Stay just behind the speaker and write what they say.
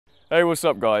Hey, what's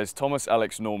up guys? Thomas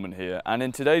Alex Norman here, and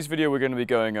in today's video we're going to be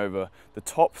going over the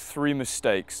top 3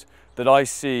 mistakes that I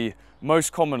see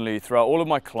most commonly throughout all of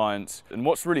my clients and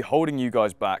what's really holding you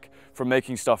guys back from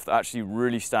making stuff that actually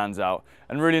really stands out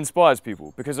and really inspires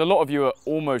people, because a lot of you are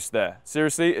almost there.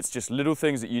 Seriously, it's just little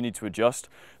things that you need to adjust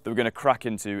that we're going to crack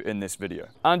into in this video.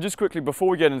 And just quickly before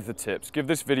we get into the tips, give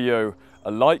this video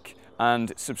a like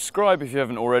and subscribe if you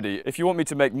haven't already, if you want me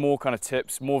to make more kind of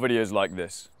tips, more videos like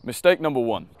this. Mistake number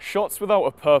 1, shots without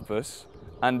a purpose,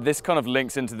 and this kind of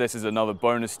links into this as another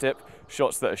bonus tip,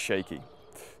 shots that are shaky.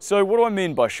 So what do I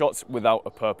mean by shots without a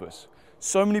purpose?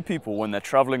 So many people when they're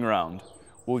traveling around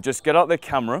will just get out their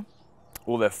camera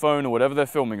or their phone or whatever they're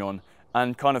filming on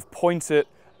and kind of point it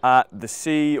at the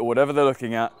sea or whatever they're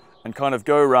looking at and kind of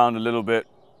go around a little bit,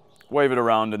 wave it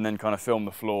around and then kind of film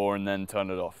the floor and then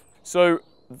turn it off. So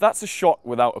that's a shot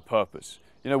without a purpose.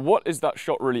 You know, what is that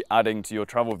shot really adding to your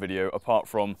travel video apart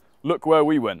from, look where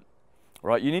we went,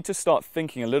 right? You need to start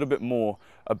thinking a little bit more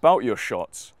about your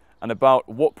shots and about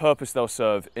what purpose they'll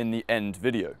serve in the end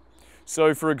video.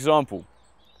 So for example,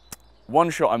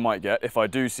 one shot I might get if I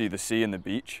do see the sea and the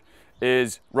beach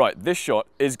is, right, this shot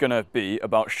is gonna be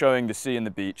about showing the sea and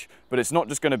the beach, but it's not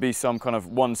just gonna be some kind of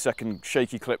 1 second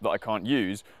shaky clip that I can't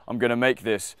use. I'm gonna make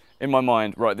this in my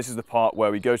mind, right, this is the part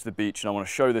where we go to the beach and I wanna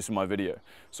show this in my video.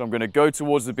 So I'm gonna go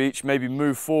towards the beach, maybe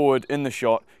move forward in the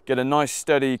shot, get a nice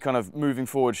steady kind of moving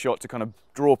forward shot to kind of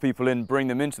draw people in, bring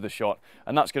them into the shot,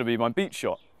 and that's gonna be my beach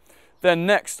shot. Then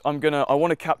next, I want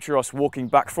to capture us walking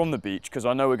back from the beach because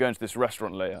I know we're going to this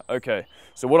restaurant later. Okay,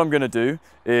 so what I'm going to do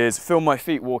is film my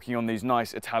feet walking on these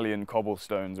nice Italian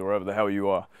cobblestones or wherever the hell you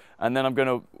are. And then I'm going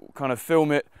to kind of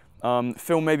film it,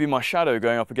 film maybe my shadow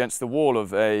going up against the wall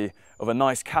of a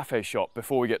nice cafe shop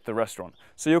before we get to the restaurant.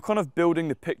 So you're kind of building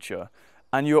the picture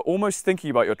and you're almost thinking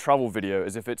about your travel video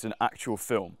as if it's an actual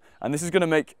film. And this is going to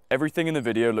make everything in the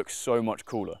video look so much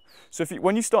cooler. So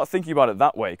when you start thinking about it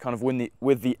that way, kind of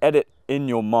with the edit in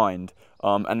your mind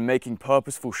and making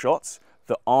purposeful shots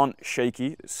that aren't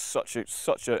shaky, it's such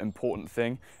an important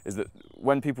thing, is that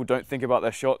when people don't think about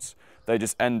their shots, they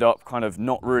just end up kind of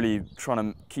not really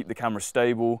trying to keep the camera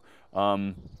stable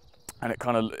and it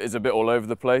kind of is a bit all over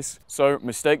the place. So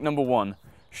mistake number 1,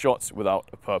 shots without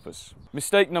a purpose.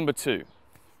 Mistake number 2,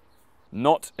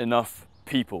 not enough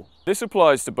people. This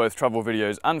applies to both travel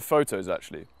videos and photos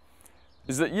actually.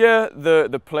 Is that, yeah,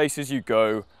 the places you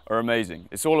go are amazing.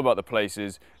 It's all about the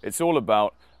places. It's all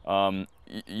about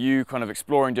you kind of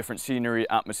exploring different scenery,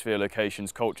 atmosphere,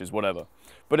 locations, cultures, whatever.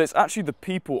 But it's actually the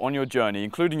people on your journey,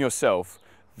 including yourself,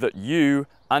 that you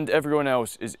and everyone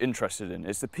else is interested in.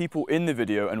 It's the people in the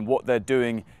video and what they're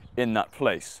doing in that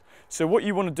place. So what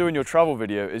you want to do in your travel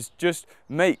video is just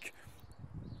make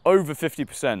over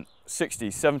 50%, 60,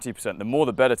 70%, the more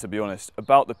the better to be honest,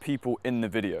 about the people in the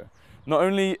video. Not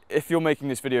only if you're making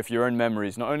this video for your own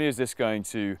memories, not only is this going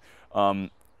to,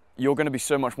 you're going to be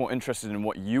so much more interested in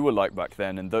what you were like back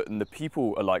then and the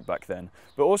people are like back then,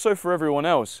 but also for everyone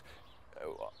else.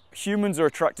 Humans are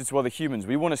attracted to other humans.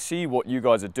 We want to see what you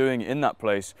guys are doing in that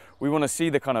place. We want to see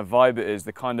the kind of vibe it is,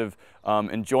 the kind of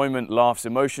enjoyment, laughs,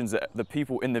 emotions that the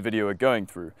people in the video are going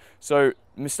through. So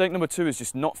mistake number 2 is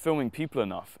just not filming people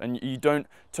enough, and you don't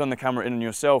turn the camera in on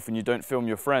yourself and you don't film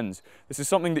your friends. This is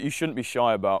something that you shouldn't be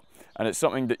shy about, and it's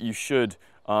something that you should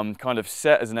kind of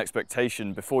set as an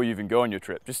expectation before you even go on your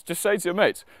trip. Just say to your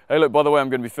mates, hey look, by the way, I'm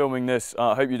going to be filming this.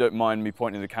 I hope you don't mind me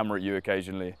pointing the camera at you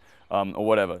occasionally, or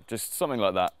whatever, just something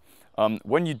like that.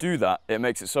 When you do that, it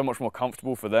makes it so much more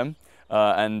comfortable for them,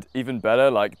 and even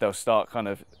better, like they'll start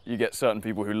you get certain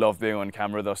people who love being on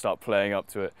camera, they'll start playing up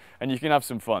to it, and you can have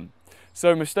some fun.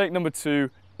 So mistake number 2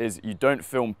 is you don't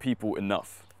film people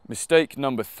enough. Mistake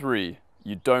number 3,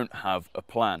 you don't have a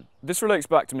plan. This relates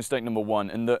back to mistake number 1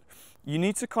 in that you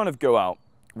need to kind of go out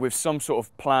with some sort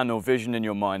of plan or vision in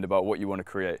your mind about what you want to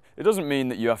create. It doesn't mean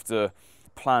that you have to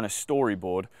plan a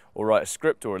storyboard or write a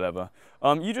script or whatever.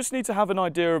 You just need to have an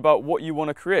idea about what you want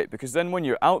to create, because then when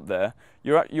you're out there,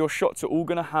 your shots are all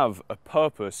going to have a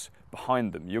purpose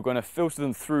behind them. You're going to filter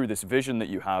them through this vision that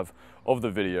you have of the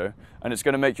video, and it's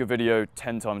going to make your video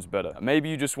 10 times better. Maybe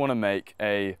you just want to make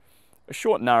a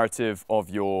short narrative of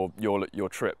your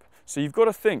trip. So you've got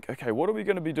to think, okay, what are we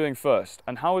going to be doing first?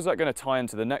 And how is that going to tie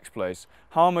into the next place?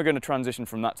 How am I going to transition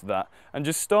from that to that? And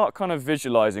just start kind of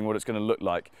visualizing what it's going to look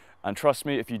like. And trust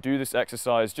me, if you do this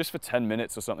exercise just for 10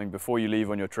 minutes or something before you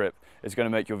leave on your trip, it's going to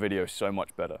make your video so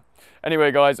much better.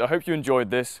 Anyway, guys, I hope you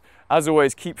enjoyed this. As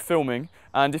always, keep filming.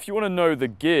 And if you want to know the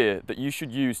gear that you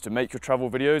should use to make your travel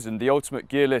videos and the ultimate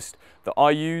gear list that I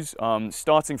use,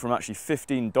 starting from actually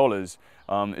 $15,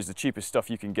 is the cheapest stuff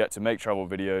you can get to make travel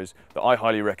videos that I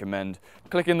highly recommend.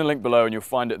 Click in the link below and you'll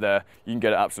find it there. You can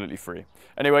get it absolutely free.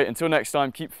 Anyway, until next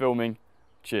time, keep filming.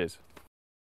 Cheers.